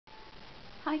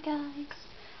Hi guys,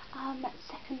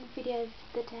 second video of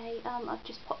the day. I've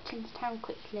just popped into town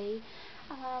quickly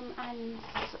and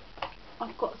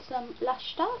I've got some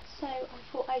Lush stuff, so I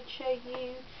thought I'd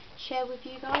share with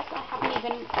you guys. I haven't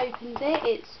even opened it,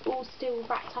 it's all still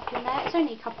wrapped up in there. It's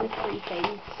only a couple of free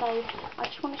things, so I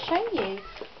just want to show you.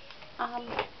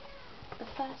 The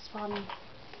first one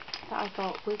that I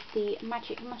got was the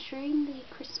magic mushroom, the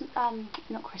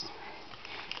not Christmas,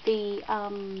 the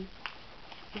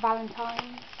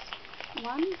Valentine's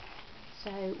one.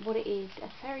 So what it is, a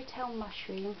fairy tale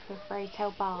mushroom for a fairy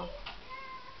tale bath,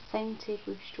 scented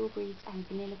with strawberries and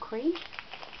vanilla cream.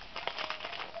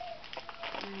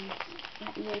 And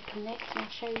let me open this and I'll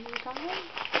show you guys.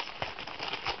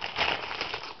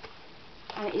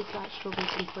 And it is like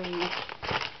strawberries and cream.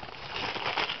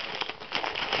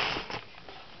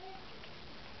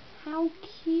 How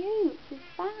cute is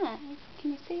that?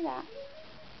 Can you see that?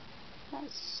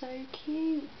 That's so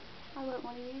cute. I won't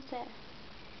want to use it.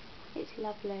 It's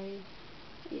lovely.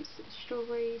 It's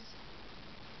strawberries.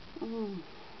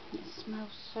 It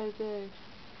smells so good.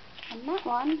 And that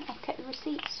one, I've kept the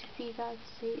receipts for you guys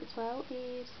to see as well,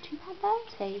 is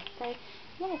 £2.30. So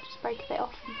yeah, just break a bit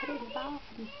off and put it in the bath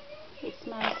and it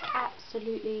smells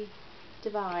absolutely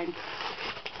divine.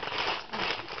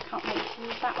 Can't wait to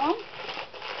use that one.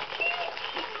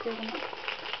 Building up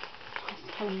nice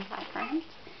colour in the background.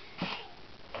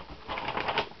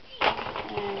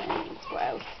 And what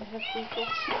else have we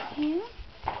got in here?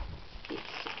 It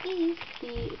is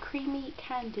the creamy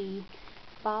candy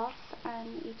bath,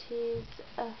 and it is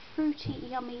a fruity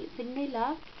yummy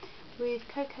vanilla with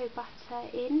cocoa butter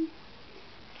in.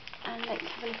 And let's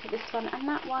have a look at this one, and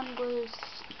that one was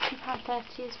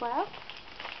 £2.30 as well.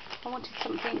 I wanted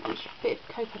something which a bit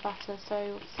of cocoa butter, so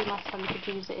obviously my son could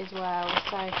use it as well,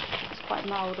 so it's quite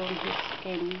mild on his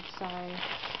skin. So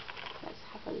let's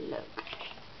have a look.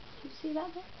 Can you see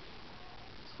that bit?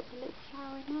 It's got the little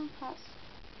flower in there. That's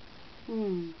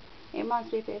it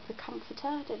reminds me a bit of the comforter.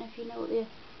 I don't know if you know what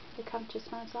the comforter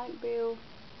smells like. Real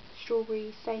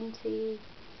strawberry, sainty.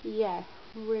 Yeah,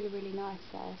 really nice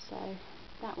there. So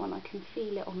that one, I can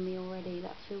feel it on me already.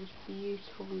 That feels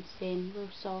beautiful on skin, real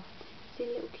soft. See a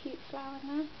little cute flower in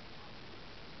there?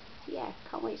 Yeah,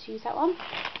 can't wait to use that one.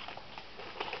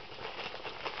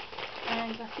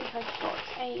 And I think I've got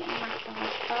a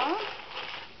massage bar.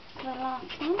 The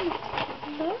last one, let's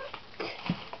have a look.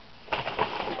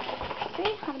 See, I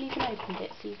haven't even opened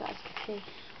it so you guys can see.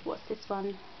 What's this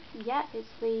one? Yeah, it's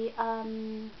the,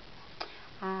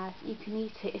 you can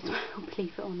eat it as well,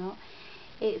 believe it or not.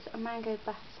 It's a mango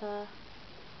butter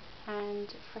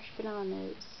and fresh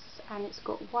bananas, and it's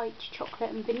got white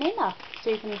chocolate and vanilla, so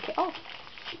you can lick it off.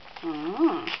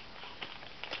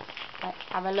 Let's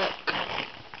have a look.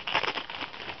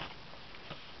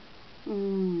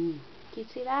 Do you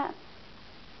see that?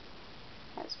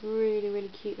 That's really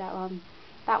cute, that one.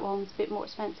 That one's a bit more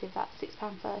expensive, that's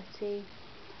 £6.30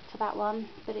 for that one,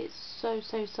 but it's so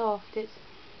soft.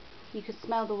 You can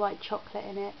smell the white chocolate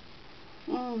in it.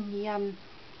 Yum.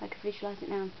 I can visualise it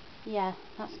now. Yeah,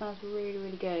 that smells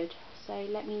really good. So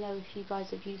let me know if you guys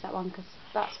have used that one, because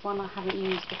that's one I haven't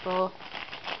used before.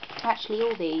 Actually,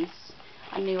 all these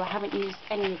I haven't used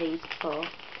any of these before.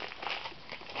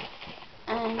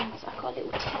 And I've got a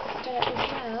little tester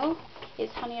as well.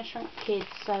 It's Honey I Shrunk the Kids,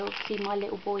 so obviously my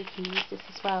little boy can use this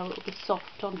as well. It'll be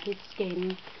soft on his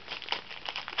skin.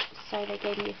 So they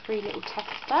gave me a free little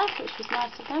tester, which was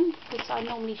nice of them, because I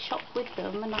normally shop with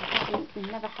them and we've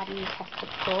never had any tester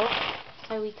before.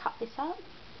 So we cut this up.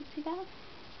 You see that?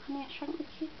 Honey I Shrunk the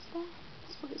Kids there.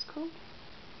 That's what it's called.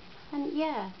 And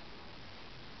yeah,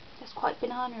 that's quite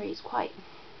banana-y. It's quite,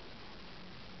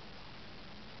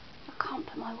 I can't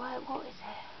put my word, what is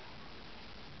it?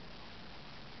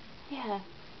 Yeah,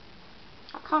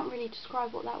 I can't really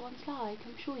describe what that one's like.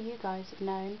 I'm sure you guys have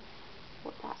known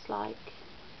what that's like.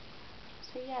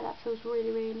 So yeah, that feels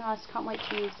really nice. Can't wait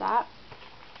to use that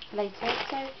later.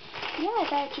 So yeah,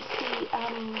 they're just the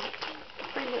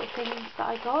three little things that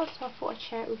I got, so I thought I'd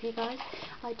share it with you guys.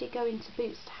 I did go into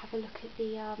Boots to have a look at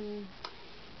the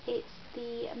it's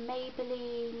the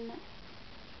Maybelline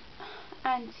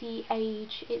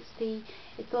anti-age. It's the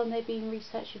one they've been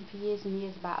researching for years and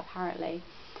years about, apparently.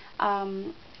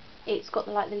 It's got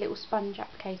the little sponge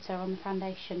applicator on the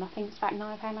foundation. I think it's about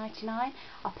 £9.99. I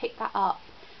picked that up,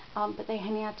 but they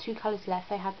only had two colours left.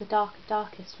 They had the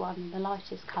darkest one and the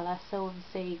lightest colour, so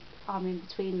obviously I'm in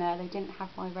between there. They didn't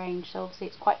have my range, so obviously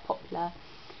it's quite popular.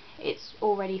 It's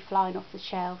already flying off the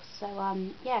shelves, so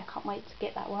yeah, can't wait to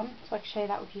get that one so I can share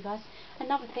that with you guys.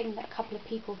 Another thing that a couple of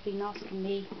people have been asking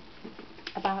me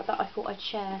about that I thought I'd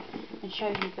share and show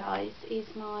you guys is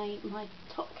my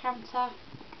top counter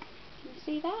Can you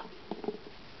see that?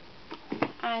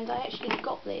 And I actually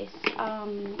got this,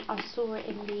 I saw it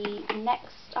in the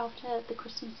next, after the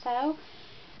Christmas sale.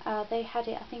 They had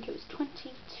it, I think it was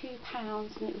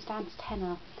 £22 and it was down to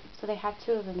tenner. So they had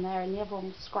two of them there and the other one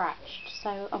was scratched,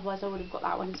 so otherwise I would have got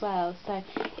that one as well. So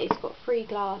it's got 3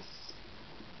 glass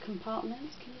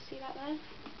compartments, can you see that there?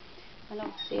 And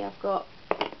obviously I've got,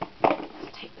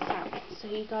 let's take this out so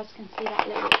you guys can see that a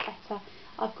little bit better.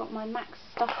 I've got my MAC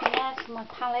stuff in there, so my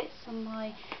palettes and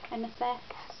my MSFs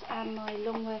and my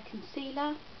longwear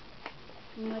concealer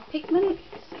and my pigments.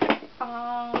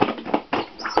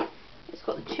 It's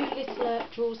got the 2 little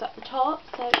drawers at the top,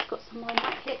 so it's got some of my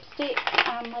MAC lipstick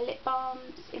and my lip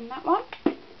balms in that one.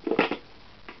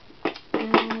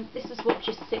 And this is what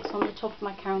just sits on the top of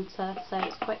my counter, so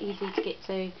it's quite easy to get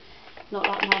to, not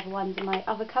like my other ones in my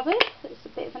other cupboard. It's a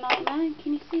bit of a nightmare.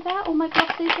 Can you see that? All my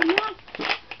glosses in there.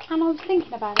 And I was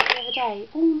thinking about it the other day.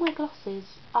 All my glosses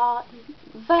are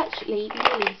virtually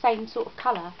nearly the same sort of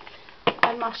colour.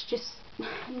 I must just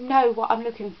know what I'm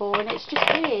looking for, and it's just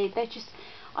weird. They're just,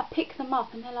 I pick them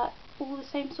up and they're like all the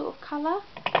same sort of colour.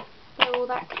 They're all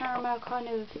that caramel kind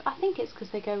of, I think it's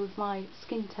because they go with my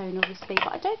skin tone obviously,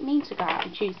 but I don't mean to go out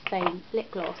and choose the same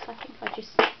lip gloss. I think I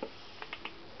just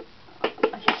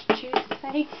choose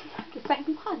the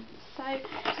same one. So yeah,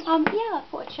 I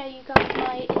thought I'd show you guys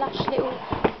my Lush little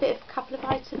bit of couple of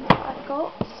items that I've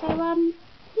got. So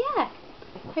yeah,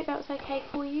 hope that was okay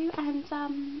for you, and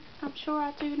I'm sure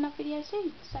I'll do another video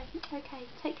soon. So okay,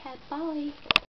 take care, bye.